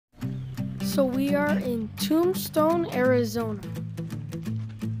So we are in Tombstone, Arizona.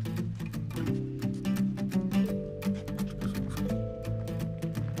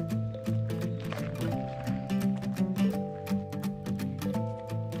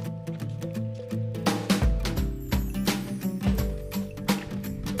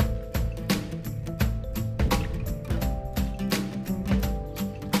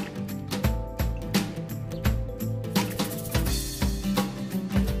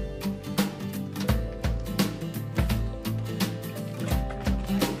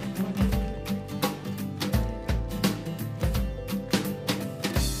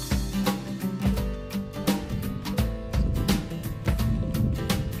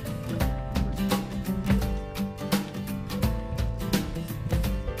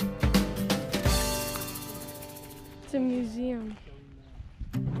 It's a museum.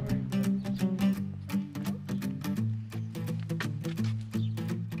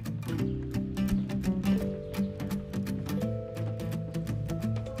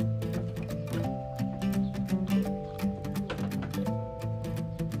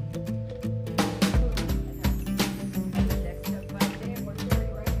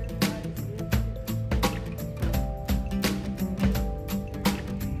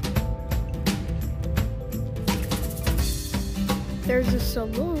 There's a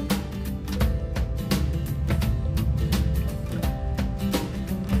saloon.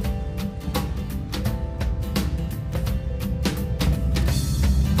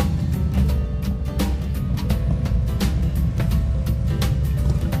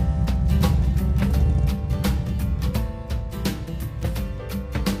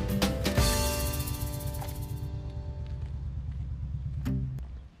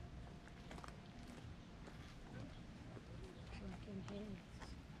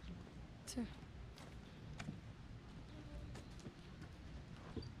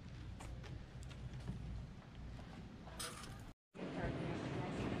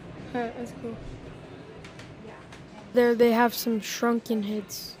 That's cool. There they have some shrunken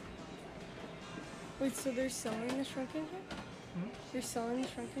heads. Wait, so they're selling the shrunken head? They're selling the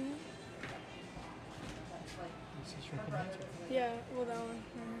shrunken head? Yeah, well that one.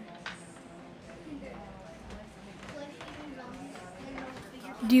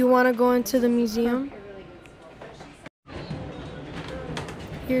 Do you want to go into the museum?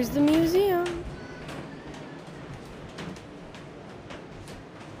 Here's the museum.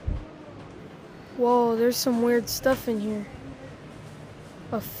 Whoa, there's some weird stuff in here.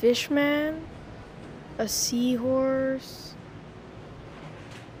 A fish man, a seahorse.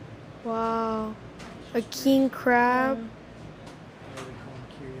 Wow, a king crab.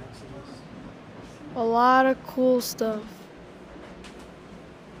 A lot of cool stuff.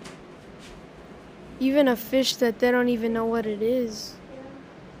 Even a fish that they don't even know what it is.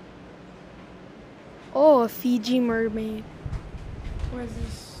 Oh, a Fiji mermaid. What is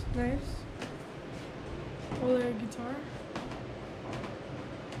this? Knives? Oh, a guitar?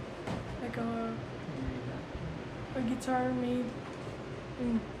 Like a guitar made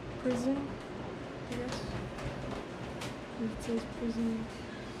in prison, I guess. It says prison.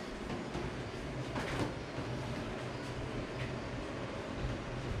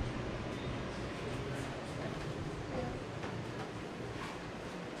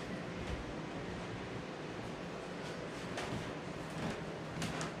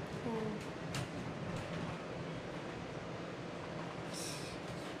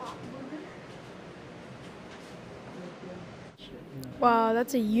 Wow,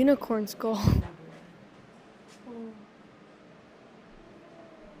 that's a unicorn skull.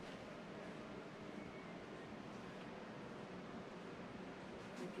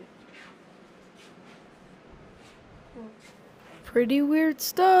 Pretty weird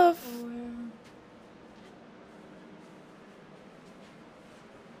stuff.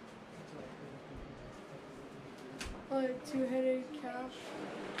 Oh, a two-headed calf,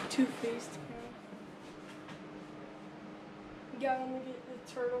 two-faced calf. Yeah, I'm gonna get the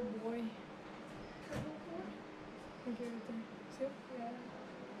turtle boy. Turtle boy? Okay, right there. See it? Yeah.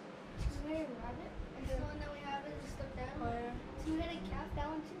 Isn't there a rabbit? And the one that we have is stuck down. Oh, yeah. Two-headed calf, that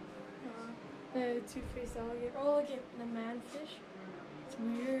one too. The two-faced alligator. Oh, look at the manfish. It's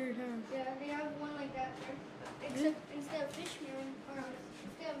weird, huh? Yeah, they have one like that there. Except instead of fish man, or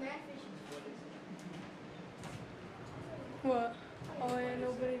instead of manfish. What? Oh, yeah,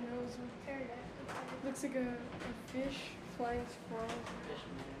 nobody knows. Pterodactyl. Looks like a fish, flying squirrel.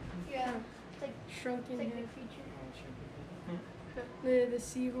 Yeah, it's like Shrunken the head. creature. The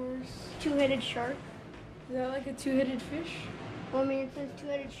seahorse. Two-headed shark. Is that like a two-headed fish? Well, I mean, it says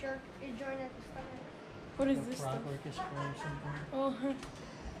two-headed shark is joined at the start. What is this stuff? Frog like a squirrel or something. Oh, huh.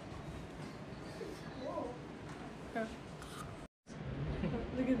 Yeah.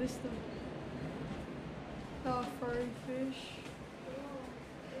 Look at this stuff. Oh, furry fish.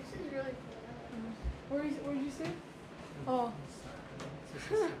 This is really cool. What did you say? Oh.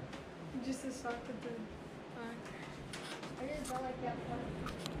 Just a sock with the. I just don't like that part.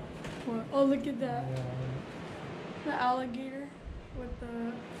 What? Oh, look at that. The alligator with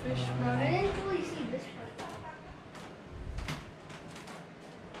the fish I running. didn't really see this part.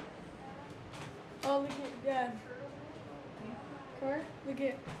 Oh, look at Dad. Car. Look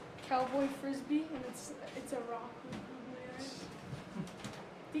at cowboy frisbee, and it's a rock. I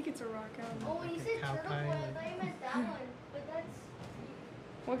think it's a rock. I don't know. Oh, when you said turtle boy, I thought you meant that one. But that's.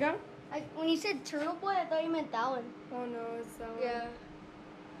 What guy? When you said turtle boy, I thought you meant that one. Oh no, it's that one. Yeah.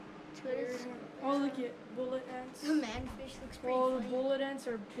 Weird. Oh, look at bullet ants. The manfish looks pretty Oh, the funny. bullet ants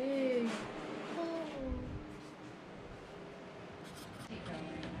are big.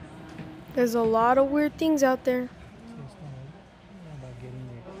 There's a lot of weird things out there.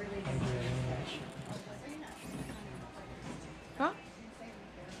 Huh?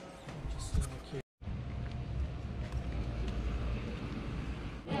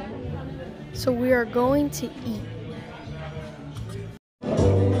 So we are going to eat.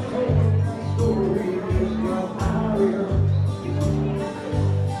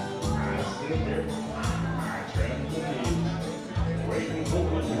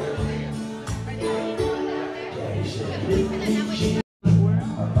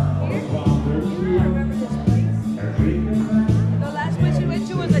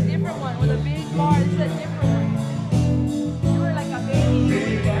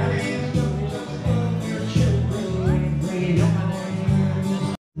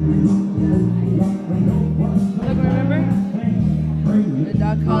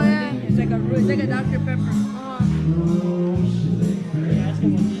 It's like a Dr. Pepper. Ask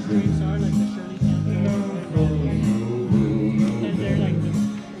them what these drinks are, like the Shirley Temple. And they're like the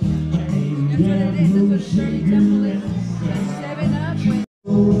cherries. That's what it is. That's what Shirley Temple is. That's 7-Up with.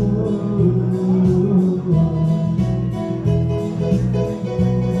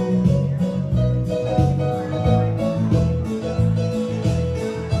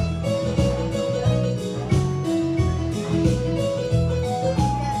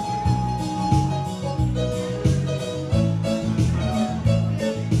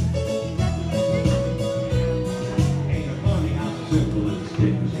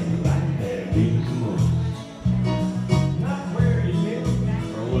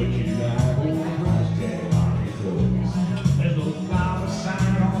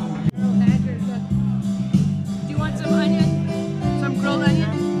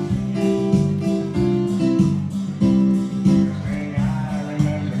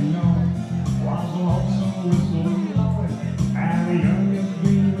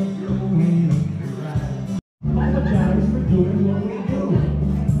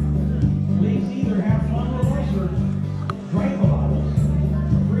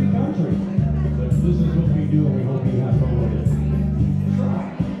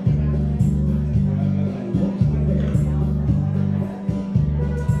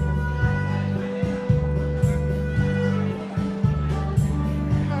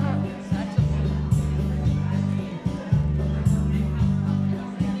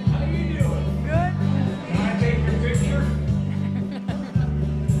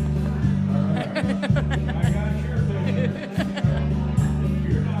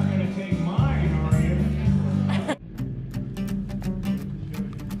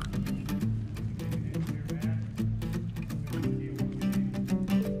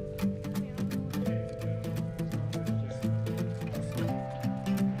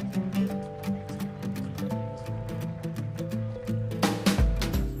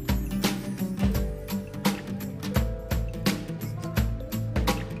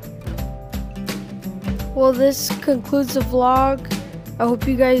 Well, this concludes the vlog. I hope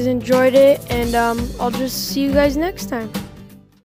you guys enjoyed it, and I'll just see you guys next time.